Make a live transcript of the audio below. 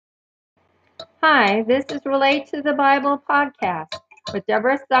Hi, this is Relate to the Bible podcast with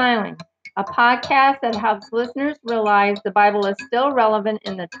Deborah Styling, a podcast that helps listeners realize the Bible is still relevant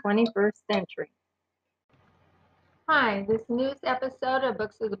in the 21st century. Hi, this news episode of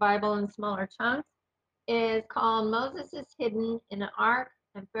Books of the Bible in Smaller Chunks is called Moses is Hidden in an Ark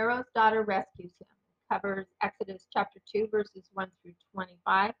and Pharaoh's Daughter Rescues Him. It covers Exodus chapter 2, verses 1 through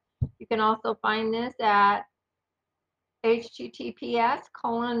 25. You can also find this at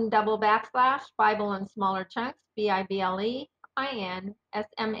https://Bible in smaller chunks,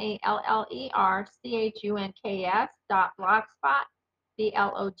 BibleInsmallerchunks.blogspot,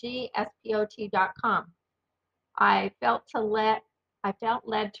 blogspot.com. I felt led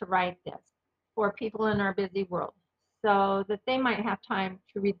to write this for people in our busy world so that they might have time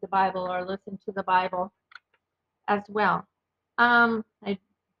to read the Bible or listen to the Bible as well.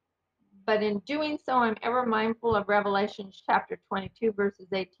 But in doing so, I'm ever mindful of Revelation chapter 22,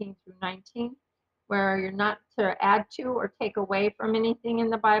 verses 18 through 19, where you're not to add to or take away from anything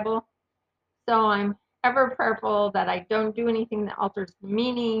in the Bible. So I'm ever prayerful that I don't do anything that alters the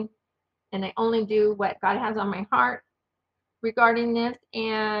meaning, and I only do what God has on my heart regarding this.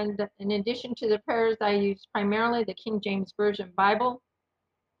 And in addition to the prayers, I use primarily the King James Version Bible,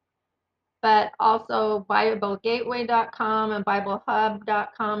 but also BibleGateway.com and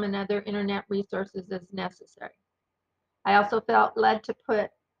BibleHub.com and other internet resources as necessary. I also felt led to put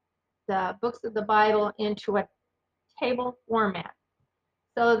the books of the Bible into a table format.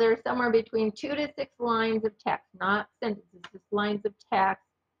 So there's somewhere between 2 to 6 lines of text, not sentences, just lines of text.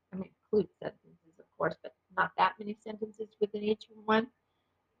 I mean, include sentences, of course, but not that many sentences within each one.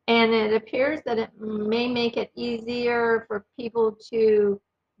 And it appears that it may make it easier for people to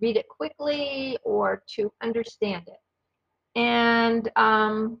read it quickly or to understand it. And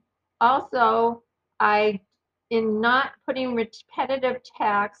also, in not putting repetitive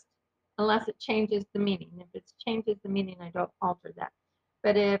text unless it changes the meaning. If it changes the meaning, I don't alter that.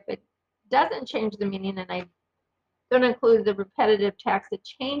 But if it doesn't change the meaning and I don't include the repetitive text, it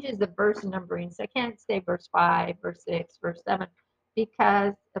changes the verse numbering. So I can't say verse 5, verse 6, verse 7,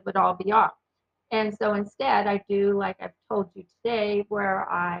 because it would all be off. And so instead, I do like I've told you today, where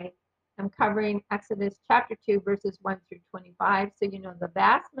I am covering Exodus chapter 2, verses 1 through 25. So you know the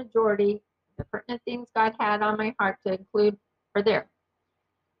vast majority of the pertinent things God had on my heart to include are there.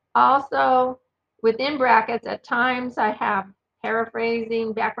 Also, within brackets, at times I have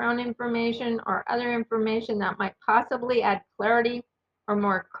paraphrasing, background information, or other information that might possibly add clarity or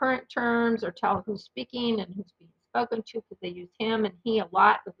more current terms, or tell who's speaking and who's being spoken to, because they use him and he a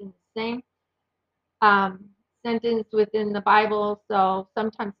lot within the same sentence within the Bible. So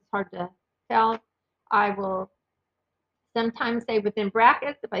sometimes it's hard to tell. I will sometimes say within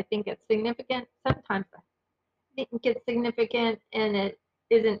brackets if I think it's significant. Sometimes I think it's significant and it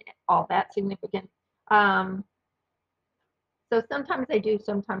isn't all that significant. So sometimes I do,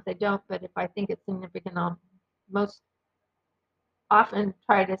 sometimes I don't, but if I think it's significant, I'll most often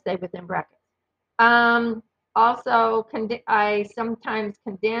try to stay within brackets. Also, I sometimes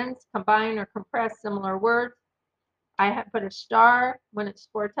condense, combine, or compress similar words. I have put a star when it's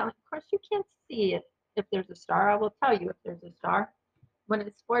foretelling. Of course, you can't see it if there's a star. I will tell you if there's a star. When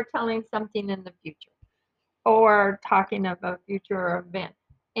it's foretelling something in the future or talking of a future event.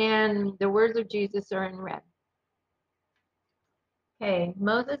 And the words of Jesus are in red. Okay,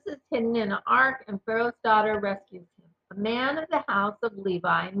 Moses is hidden in an ark and Pharaoh's daughter rescues him. A man of the house of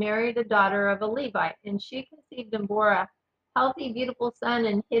Levi married a daughter of a Levite, and she conceived and bore a healthy, beautiful son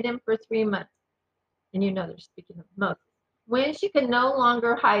and hid him for 3 months. And you know they're speaking of Moses. When she could no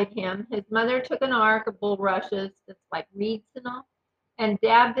longer hide him, his mother took an ark of bulrushes, that's like reeds and all, and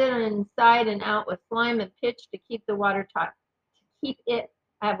dabbed it inside and out with slime and pitch to keep the water tight. To keep it,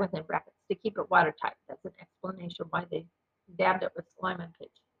 I have within brackets, to keep it watertight. That's an explanation why they dabbed it with slime and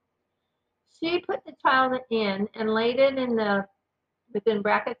pitch. She put the child in and laid it in the, within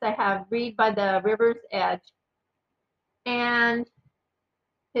brackets I have, reed by the river's edge. And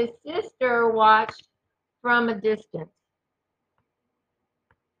his sister watched from a distance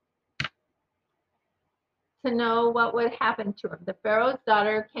to know what would happen to him. The Pharaoh's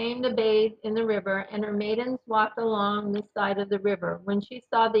daughter came to bathe in the river, and her maidens walked along the side of the river. When she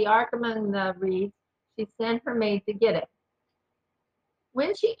saw the ark among the reeds, she sent her maid to get it.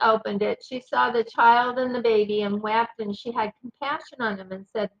 When she opened it, she saw the child and the baby and wept, and she had compassion on him and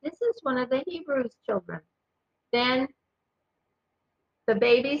said, "This is one of the Hebrews' children." Then the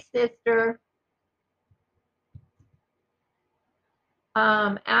baby's sister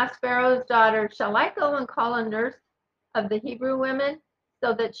asked Pharaoh's daughter, "Shall I go and call a nurse of the Hebrew women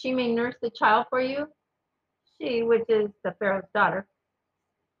so that she may nurse the child for you?" She, which is the Pharaoh's daughter,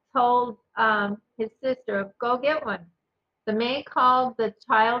 told his sister, "Go get one." The maid called the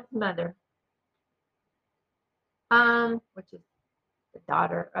child's mother, which is the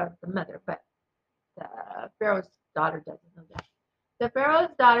daughter of the mother, but the Pharaoh's daughter doesn't know that. The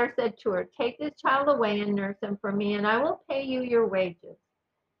Pharaoh's daughter said to her, "Take this child away and nurse him for me, and I will pay you your wages."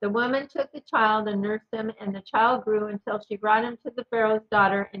 The woman took the child and nursed him, and the child grew until she brought him to the Pharaoh's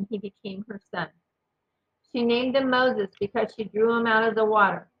daughter, and he became her son. She named him Moses because she drew him out of the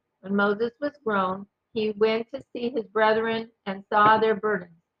water. When Moses was grown, he went to see his brethren and saw their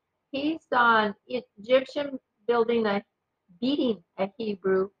burdens. He saw an Egyptian beating a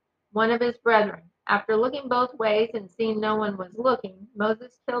Hebrew, one of his brethren. After looking both ways and seeing no one was looking,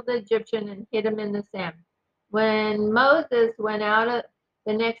 Moses killed the Egyptian and hid him in the sand. When Moses went out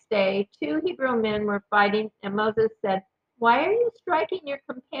the next day, 2 Hebrew men were fighting, and Moses said, "Why are you striking your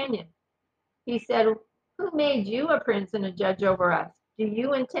companion?" He said, "Who made you a prince and a judge over us? Do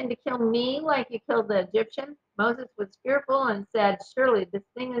you intend to kill me like you killed the Egyptian?" Moses was fearful and said, "Surely this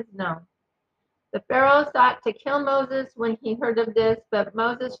thing is known." The Pharaoh sought to kill Moses when he heard of this, but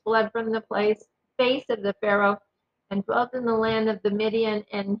Moses fled from the face of the Pharaoh and dwelt in the land of the Midian,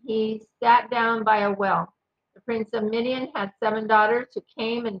 and he sat down by a well. The prince of Midian had 7 daughters who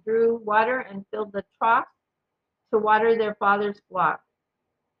came and drew water and filled the troughs to water their father's flock.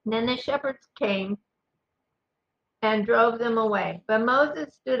 And then the shepherds came and drove them away. But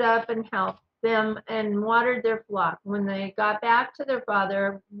Moses stood up and helped them and watered their flock. When they got back to their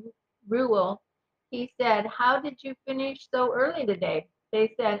father, Reuel, he said, "How did you finish so early today?"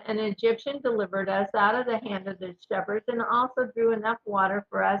 They said, "An Egyptian delivered us out of the hand of the shepherds and also drew enough water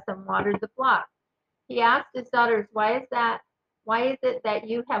for us and watered the flock." He asked his daughters, "Why is it that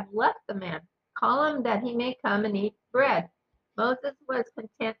you have left the man? Call him that he may come and eat bread." Moses was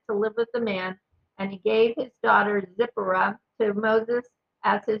content to live with the man, and he gave his daughter Zipporah to Moses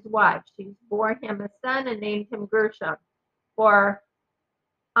as his wife. She bore him a son and named him Gershom. For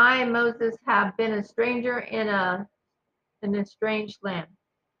I, Moses, have been a stranger in a strange land.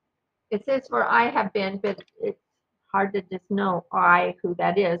 It says for I have been, but it's hard to just know who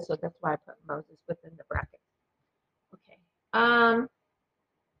that is, so that's why I put Moses within the bracket. Okay.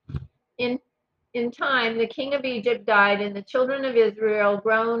 In time, the king of Egypt died, and the children of Israel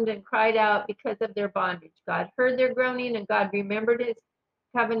groaned and cried out because of their bondage. God heard their groaning, and God remembered his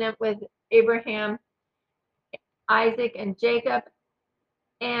covenant with Abraham, Isaac, and Jacob.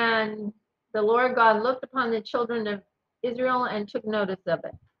 And the Lord God looked upon the children of Israel and took notice of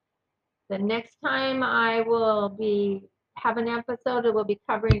it. The next time I will have an episode, it will be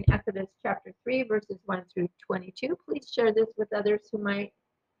covering Exodus chapter 3, verses 1 through 22. Please share this with others who might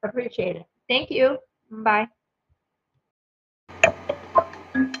appreciate it. Thank you. Bye.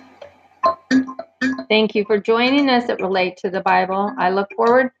 Thank you for joining us at Relate to the Bible. I look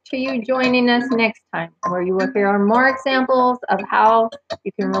forward to you joining us next time, where you will hear more examples of how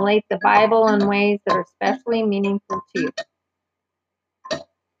you can relate the Bible in ways that are especially meaningful to you.